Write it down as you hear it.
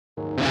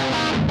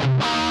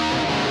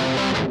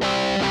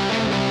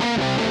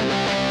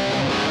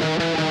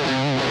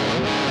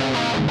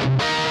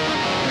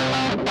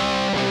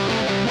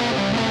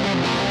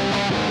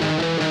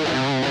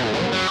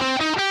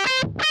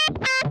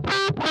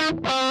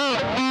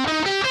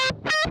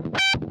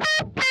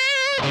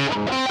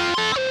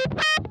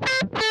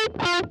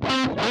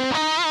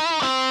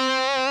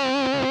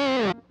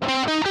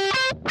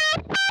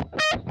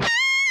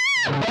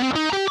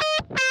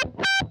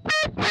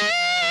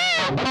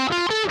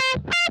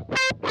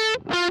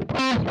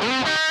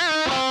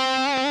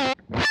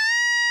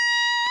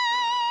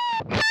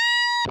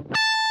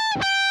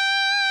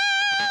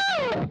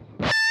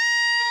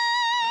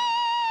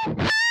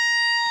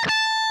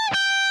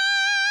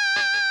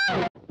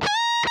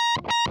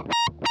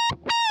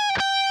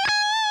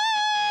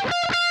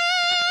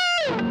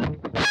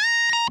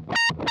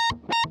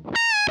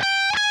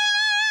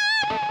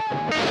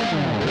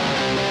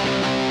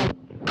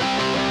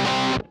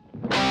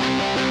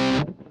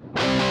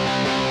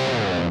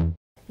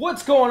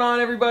What's going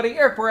on, everybody?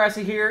 Eric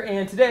Bourassa here,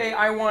 and today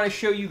I want to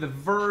show you the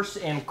verse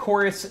and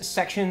chorus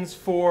sections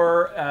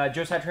for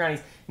Joe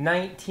Satriani's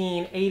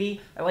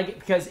 1980. I like it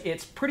because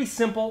it's pretty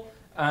simple,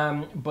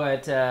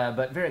 but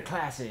very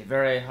classy,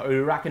 very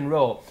rock and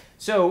roll.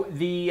 So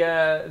the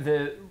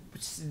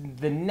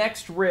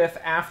next riff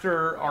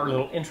after our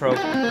little intro,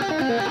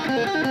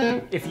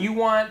 if you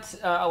want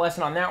a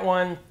lesson on that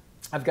one,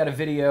 I've got a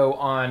video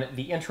on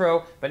the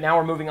intro, but now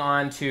we're moving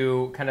on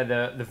to kind of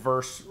the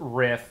verse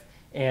riff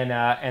and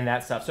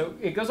that stuff. So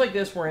it goes like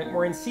this.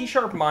 We're in C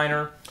sharp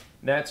minor.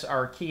 That's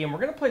our key, and we're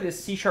going to play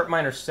this C sharp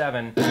minor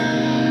 7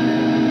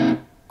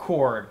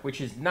 chord, which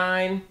is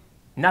 9,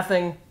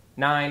 nothing,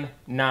 9,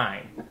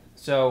 9.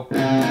 So,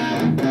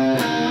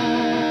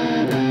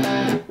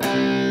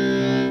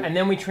 and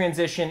then we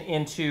transition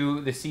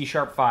into the C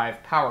sharp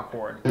 5 power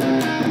chord.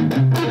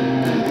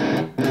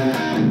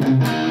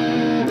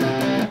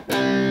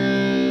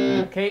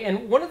 Okay,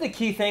 and one of the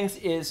key things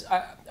is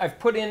I've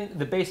put in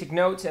the basic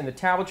notes and the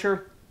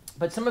tablature,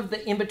 but some of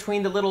the in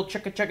between, the little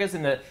chugga-chuggas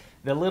and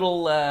the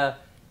little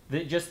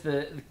just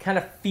the kind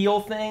of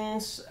feel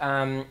things.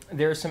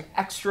 There's some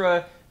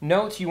extra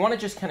notes. You want to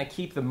just kind of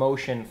keep the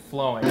motion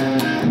flowing.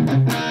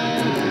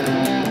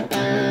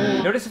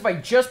 Notice if I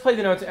just play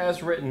the notes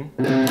as written,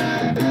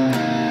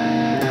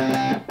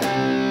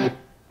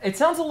 it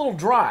sounds a little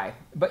dry,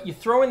 but you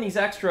throw in these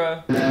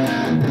extra,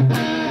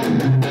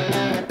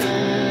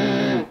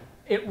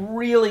 it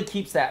really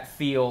keeps that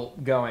feel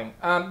going.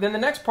 Then the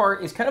next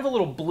part is kind of a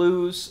little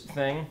blues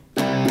thing.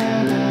 So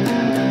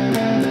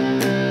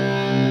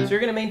you're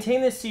going to maintain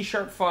this C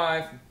sharp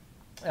 5,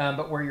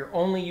 but where you're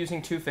only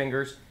using 2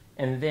 fingers,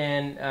 and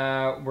then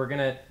we're going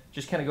to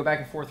just kind of go back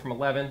and forth from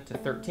 11 to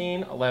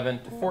 13,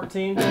 11 to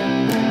 14.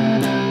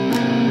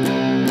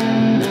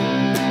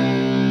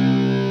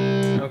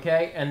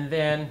 Okay, and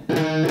then,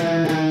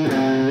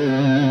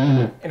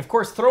 and of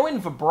course, throw in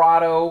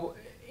vibrato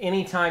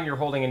anytime you're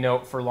holding a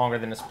note for longer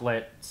than a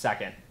split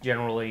second.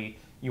 Generally,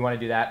 you want to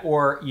do that,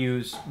 or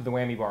use the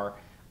whammy bar.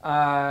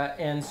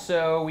 And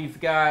so we've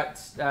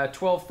got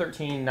 12,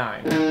 13,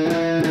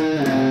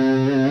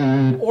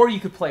 9. Or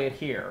you could play it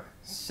here.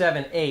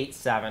 7, 8,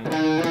 7.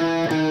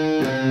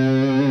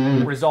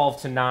 Resolve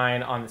to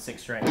 9 on the 6th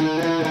string.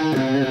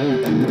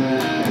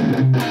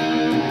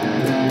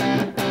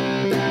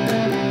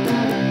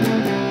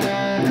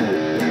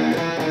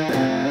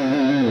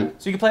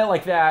 So you can play it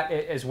like that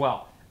as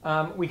well.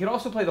 We could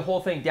also play the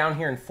whole thing down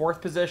here in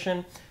 4th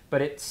position,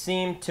 but it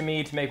seemed to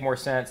me to make more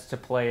sense to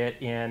play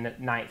it in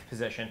 9th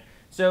position.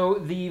 So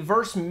the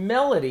verse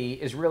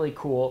melody is really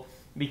cool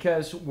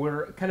because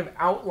we're kind of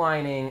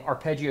outlining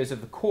arpeggios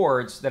of the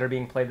chords that are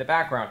being played in the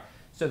background.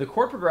 So the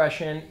chord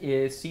progression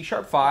is C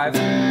sharp 5,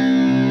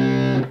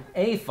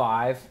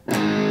 A5,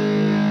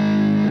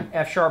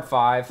 F sharp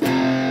 5,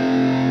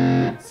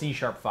 C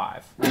sharp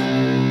 5.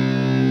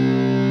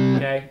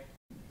 Okay?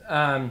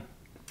 9th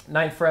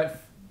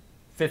fret,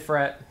 5th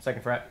fret,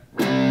 2nd fret.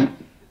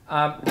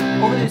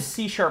 Over this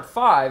C sharp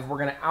 5, we're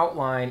going to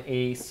outline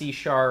a C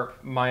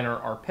sharp minor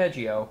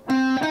arpeggio.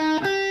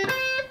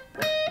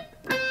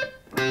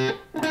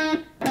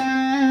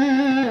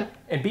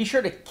 And be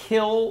sure to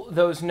kill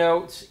those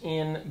notes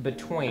in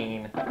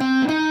between.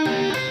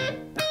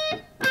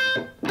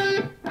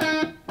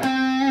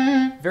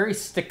 Very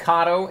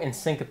staccato and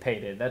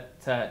syncopated.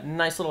 That's a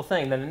nice little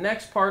thing. Then the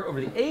next part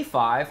over the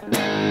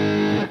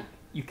A5,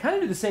 you kind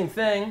of do the same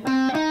thing,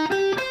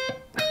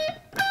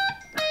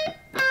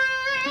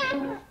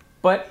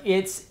 but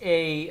it's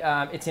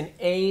an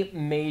A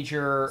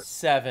major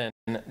 7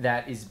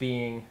 that is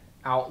being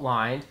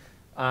outlined,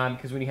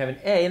 because when you have an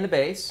A in the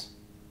bass,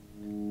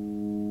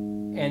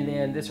 and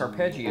then this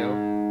arpeggio,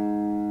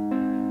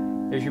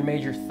 there's your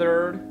major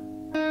 3rd,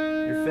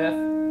 your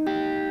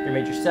 5th, your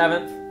major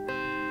 7th,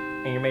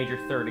 and your major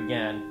 3rd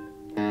again.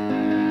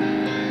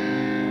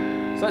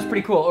 So that's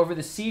pretty cool. Over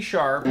the C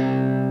sharp,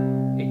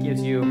 it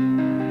gives you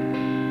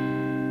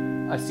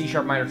a C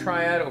sharp minor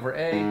triad over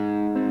A.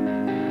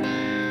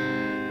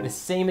 The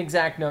same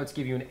exact notes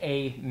give you an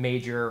A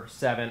major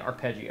 7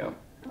 arpeggio.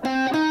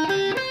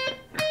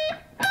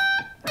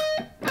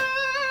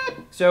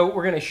 So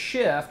we're going to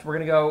shift. We're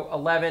going to go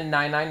 11,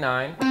 9, 9,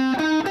 9,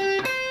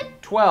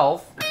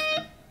 12,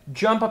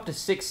 jump up to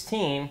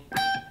 16,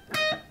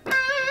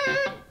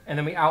 and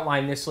then we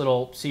outline this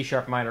little C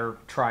sharp minor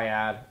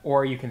triad,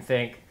 or you can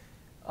think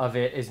of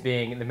it as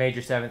being the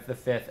major 7th, the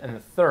 5th, and the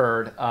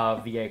 3rd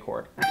of the A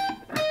chord.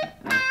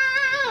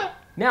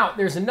 Now,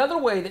 there's another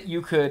way that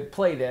you could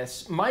play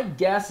this. My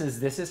guess is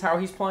this is how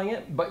he's playing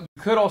it, but you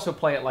could also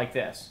play it like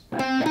this.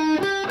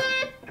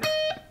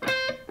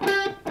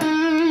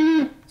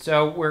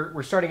 So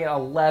we're starting at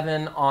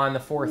 11 on the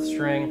 4th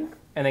string,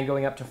 and then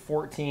going up to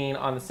 14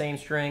 on the same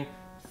string,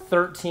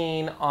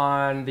 13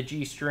 on the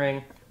G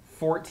string,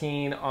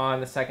 14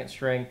 on the 2nd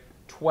string,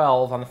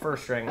 12 on the 1st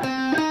string.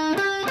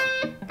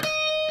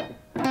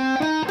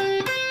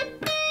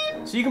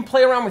 So you can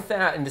play around with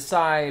that and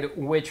decide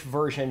which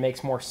version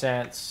makes more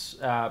sense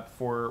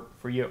for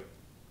you.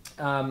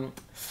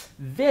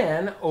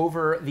 Then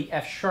over the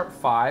F sharp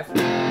 5,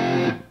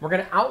 we're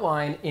going to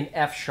outline in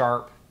F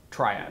sharp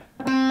triad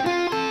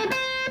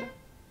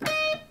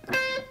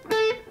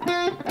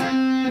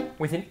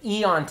with an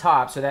E on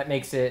top, so that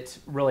makes it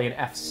really an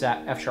F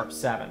sharp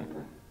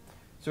 7.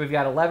 So we've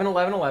got 11,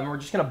 11, 11. We're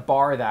just going to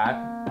bar that,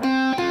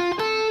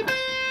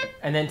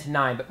 and then to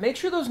 9. But make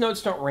sure those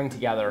notes don't ring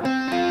together.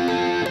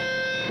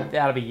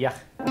 That'll be yuck.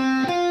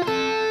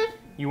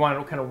 You want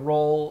to kind of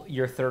roll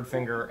your third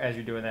finger as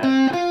you're doing that.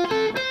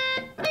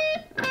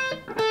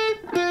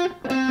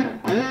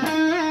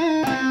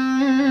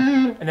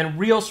 And then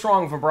real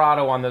strong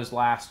vibrato on those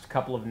last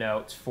couple of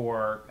notes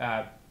for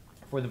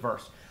the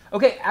verse.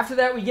 Okay, after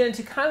that we get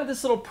into kind of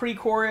this little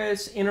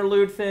pre-chorus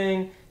interlude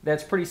thing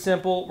that's pretty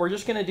simple. We're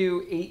just going to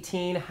do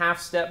 18,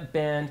 half-step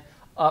bend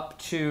up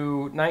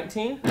to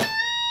 19.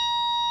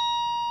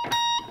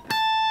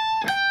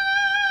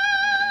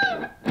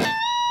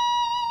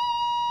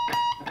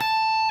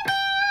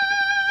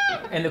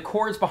 And the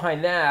chords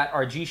behind that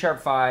are G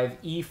sharp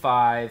 5,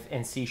 E5,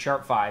 and C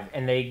sharp 5,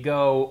 and they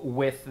go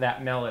with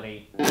that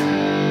melody.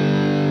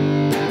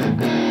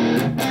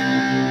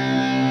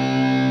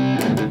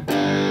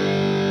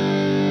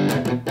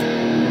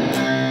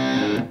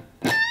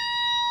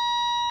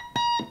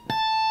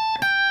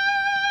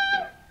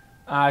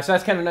 So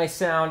that's kind of a nice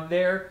sound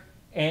there.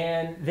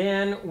 And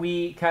then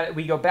we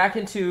go back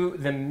into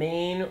the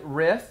main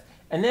riff,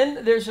 and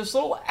then there's this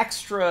little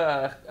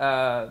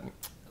extra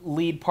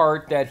lead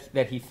part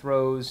that he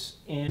throws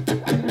in.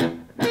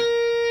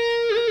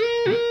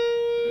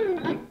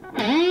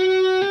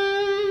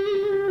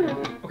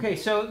 Okay,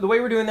 so the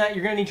way we're doing that,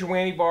 you're going to need your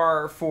whammy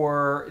bar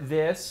for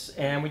this,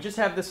 and we just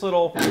have this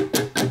little,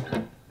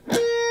 and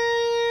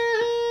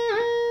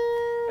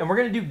we're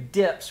going to do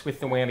dips with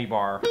the whammy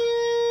bar.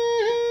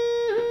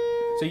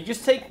 So you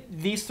just take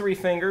these 3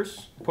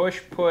 fingers,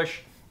 push, push,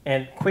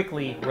 and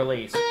quickly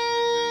release.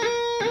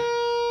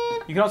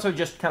 You can also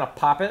just kind of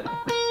pop it,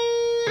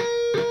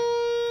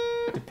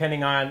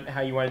 depending on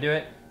how you want to do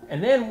it.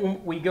 And then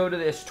when we go to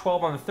this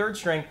 12 on the 3rd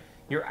string,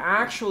 you're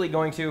actually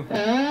going to,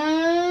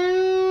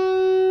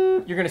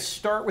 you're going to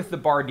start with the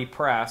bar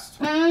depressed,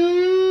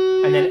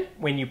 and then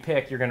when you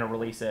pick, you're going to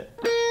release it.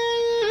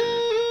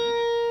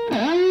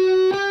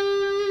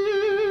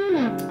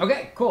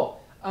 Okay, cool.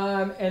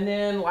 And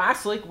then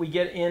lastly, we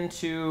get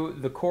into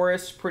the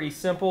chorus, pretty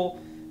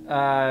simple.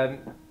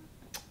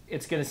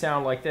 It's going to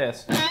sound like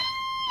this.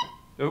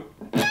 Oop.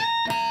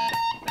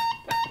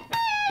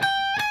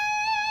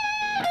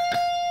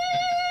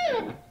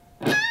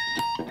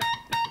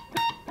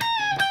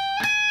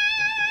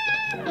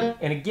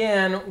 And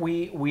again,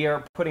 we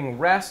are putting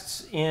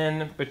rests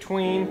in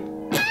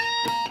between.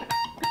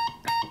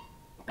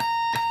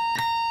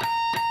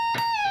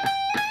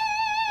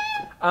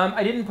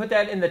 I didn't put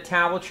that in the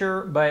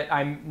tablature, but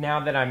now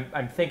that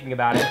I'm thinking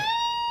about it,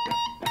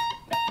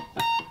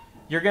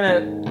 you're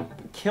gonna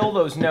kill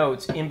those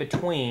notes in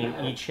between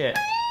each hit.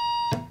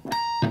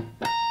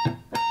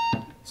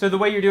 So the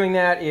way you're doing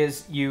that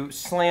is you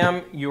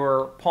slam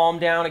your palm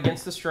down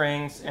against the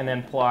strings and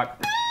then pluck.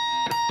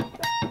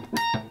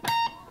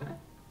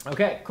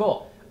 Okay,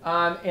 cool.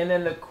 And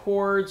then the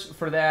chords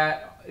for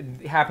that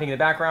happening in the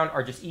background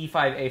are just E5,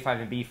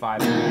 A5, and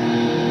B5.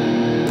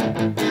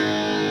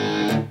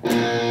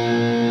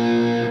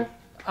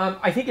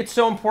 I think it's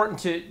so important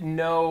to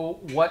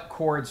know what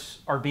chords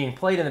are being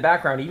played in the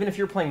background, even if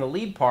you're playing the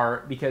lead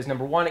part, because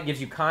number one, it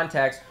gives you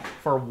context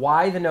for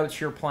why the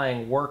notes you're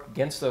playing work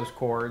against those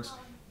chords.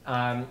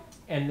 And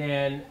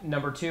then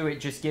number two, it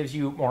just gives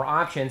you more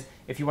options.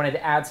 If you wanted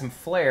to add some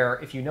flair,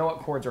 if you know what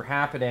chords are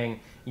happening,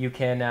 you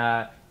can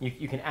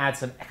add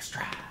some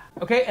extra.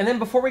 Okay, and then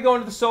before we go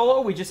into the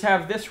solo, we just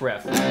have this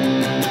riff.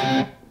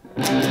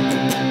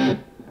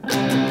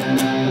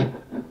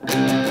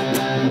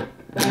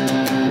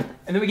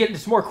 And then we get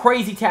into some more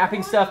crazy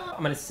tapping stuff.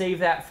 I'm going to save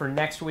that for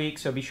next week,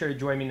 so be sure to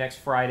join me next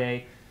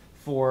Friday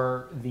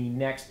for the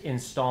next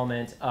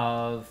installment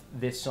of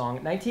this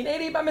song,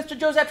 1980 by Mr.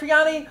 Joe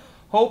Satriani.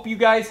 Hope you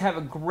guys have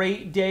a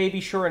great day. Be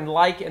sure and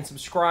like and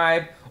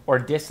subscribe, or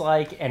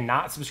dislike and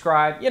not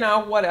subscribe. You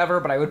know, whatever,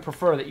 but I would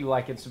prefer that you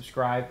like and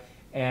subscribe.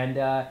 And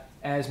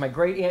as my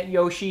great Aunt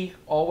Yoshi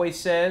always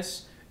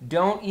says,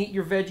 don't eat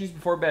your veggies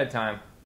before bedtime.